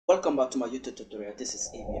Welcome back to my YouTube tutorial. This is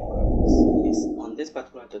Amy. Yes, on this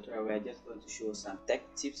particular tutorial we are just going to show some tech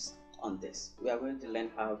tips on this. We are going to learn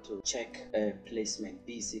how to check placement,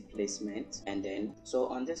 BECE placement, and then so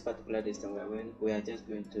on this particular distance we are just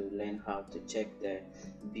going to learn how to check the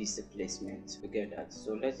BECE placement. We get that.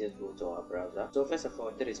 So let's just go to our browser. So first of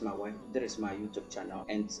all, there is my YouTube channel,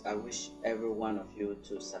 and I wish every one of you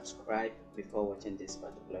to subscribe before watching this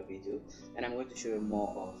particular video, and I'm going to show you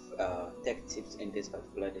more of tech tips in this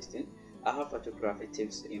particular distance. I have photography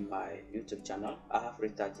tips in my YouTube channel. I have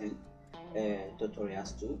retouching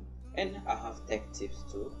tutorials too, and I have tech tips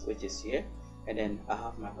too, which is here, and then I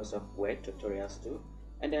have Microsoft Word tutorials too,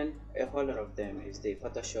 and then a whole lot of them is the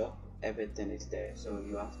Photoshop. Everything is there, so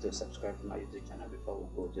you have to subscribe to my YouTube channel before we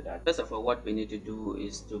go to that. First of all, what we need to do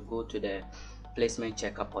is to go to the placement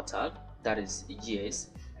checker portal, that is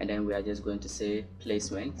GS, and then we are just going to say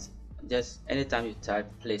placement. Just anytime you type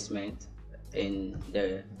placement in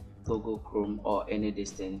the Google Chrome or any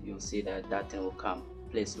distance, you'll see that thing will come,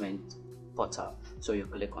 placement portal. So you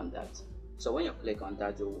click on that. So when you click on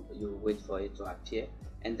that, you wait for it to appear,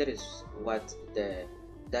 and that is the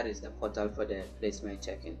portal for the placement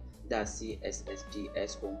checking. That's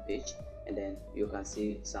CSSPS homepage, and then you can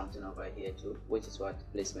see something over here too, which is what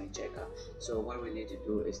placement checker. So what we need to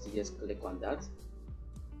do is to just click on that.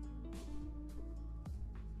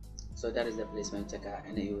 So that is the placement checker,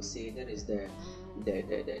 and you will see that is the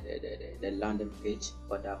landing page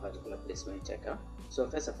for that particular placement checker. So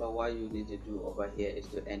first of all, what you need to do over here is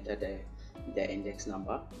to enter the index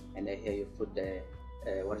number, and then here you put the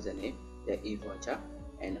what is the name, the e-voucher,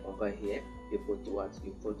 and over here you put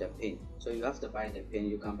the pin. So you have to buy the pin.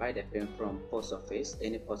 You can buy the pin from post office,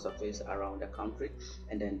 any post office around the country,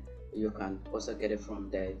 and then you can also get it from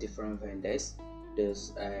the different vendors.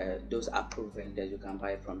 Those approved vendors, you can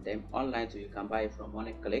buy from them. Online too, you can buy it from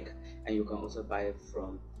MoneyClick, and you can also buy it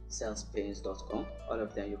from salespains.com. all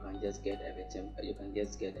of them you can just get everything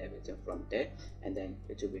from there, and then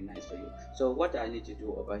it will be nice for you. So what I need to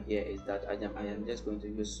do over here is that I am just going to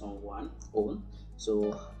use someone own.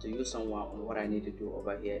 So to use someone own, what I need to do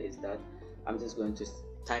over here is that I'm just going to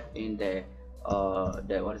type in the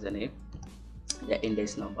what is the name, the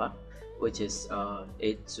index number, which is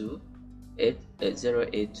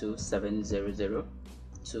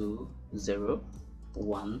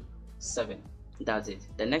 0828002002017. That's it.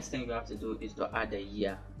 The next thing you have to do is to add the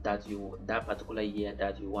year that particular year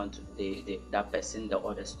that you want that person,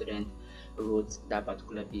 the student wrote that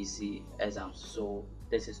particular BECE exam. So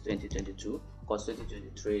this is 2022, because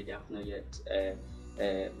 2023 they have not yet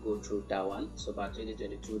go through that one. So by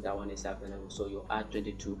 2022 that one is available, so you add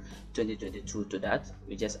 2022 to that.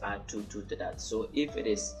 You just add 22 to that. So if it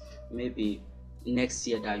is maybe next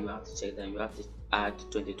year that you have to check, then you have to add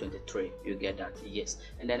 2023. You get that? Yes.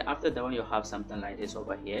 And then after that one, you have something like this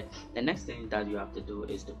over here. The next thing that you have to do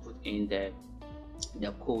is to put in the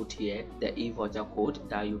code here, the e-voucher code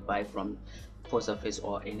that you buy from post office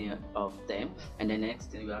or any of them. And the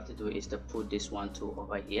next thing you have to do is to put this one too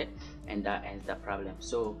over here, and that ends the problem.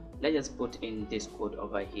 So let's just put in this code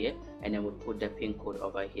over here, and then we'll put the pin code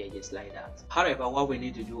over here just like that. However, what we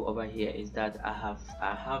need to do over here is that I have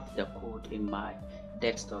the code in my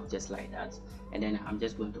desktop just like that, and then I'm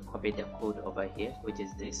just going to copy the code over here, which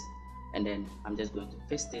is this, and then I'm just going to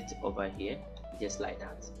paste it over here just like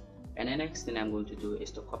that. And the next thing I'm going to do is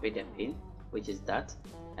to copy the pin, which is that,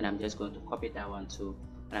 and I'm just going to copy that one too,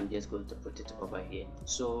 and I'm just going to put it over here.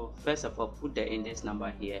 So first of all, put the index number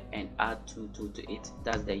here and add 22 to it.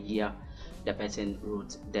 That's the year the person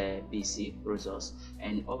wrote the BECE results.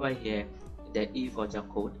 And over here, the e-voucher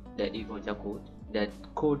code, the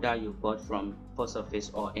code that you bought from post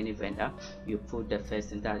office or any vendor, you put the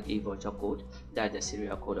first in that e-voucher code, that's the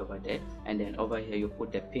serial code over there. And then over here you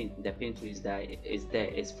put the pin too is there, is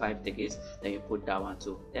 5 digits, then you put that one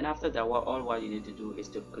too. Then after that, what you need to do is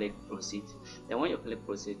to click proceed. Then when you click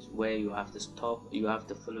proceed, where you have to stop, you have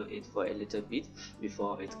to follow it for a little bit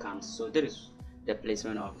before it comes. So there is the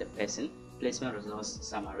placement of the person, placement results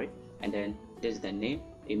summary, and then this is the name,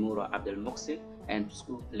 Imuro Abdul Muxin, and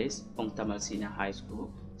school place, Pongtamal Senior High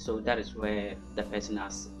School. So that is where the person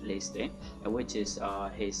has placed it, which is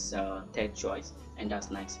his third choice, and that's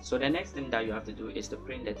nice. So the next thing that you have to do is to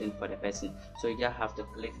print the thing for the person. So you just have to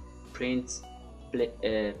click print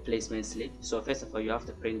placement slip. So first of all, you have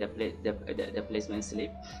to print the placement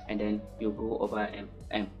slip, and then you go over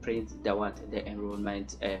and print the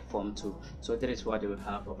enrollment form too. So that is what you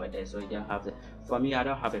have over there. So you just have for me, I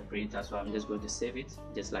don't have a printer, so I'm just going to save it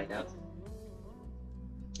just like that.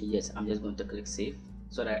 Yes, I'm just going to click save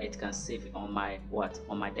so that it can save on my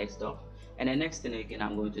desktop. And the next thing again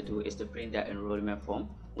I'm going to do is to print the enrollment form,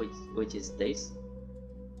 which is this.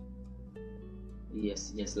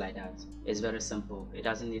 Yes, just like that. It's very simple. It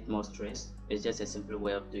doesn't need more stress. It's just a simple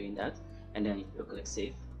way of doing that. And then you click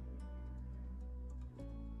save.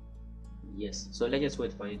 Yes, so let's just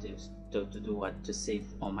wait for you to do what, to save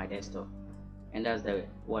on my desktop. And that's the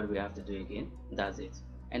what we have to do again. That's it,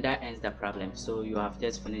 and that ends the problem. So you have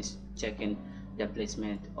just finished checking the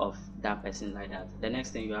placement of that person like that. The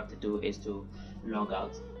next thing you have to do is to log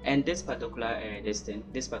out, and this particular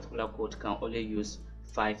this particular code can only use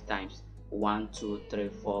 5 times. 1 2 3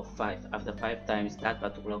 4 5. After 5 times, that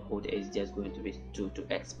particular code is just going to be to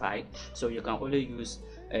expire. So you can only use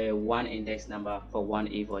one index number for one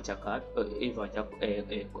e-voucher card,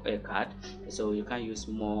 card. So you can use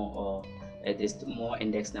more, or this more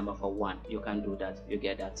index number for one. You can do that, you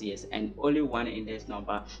get that? Yes, and only one index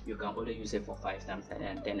number, you can only use it for 5 times,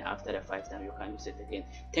 and then after the 5 times you can use it again.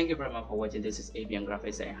 Thank you very much for watching. This is ABM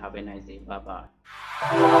Graphics, and have a nice day. Bye bye.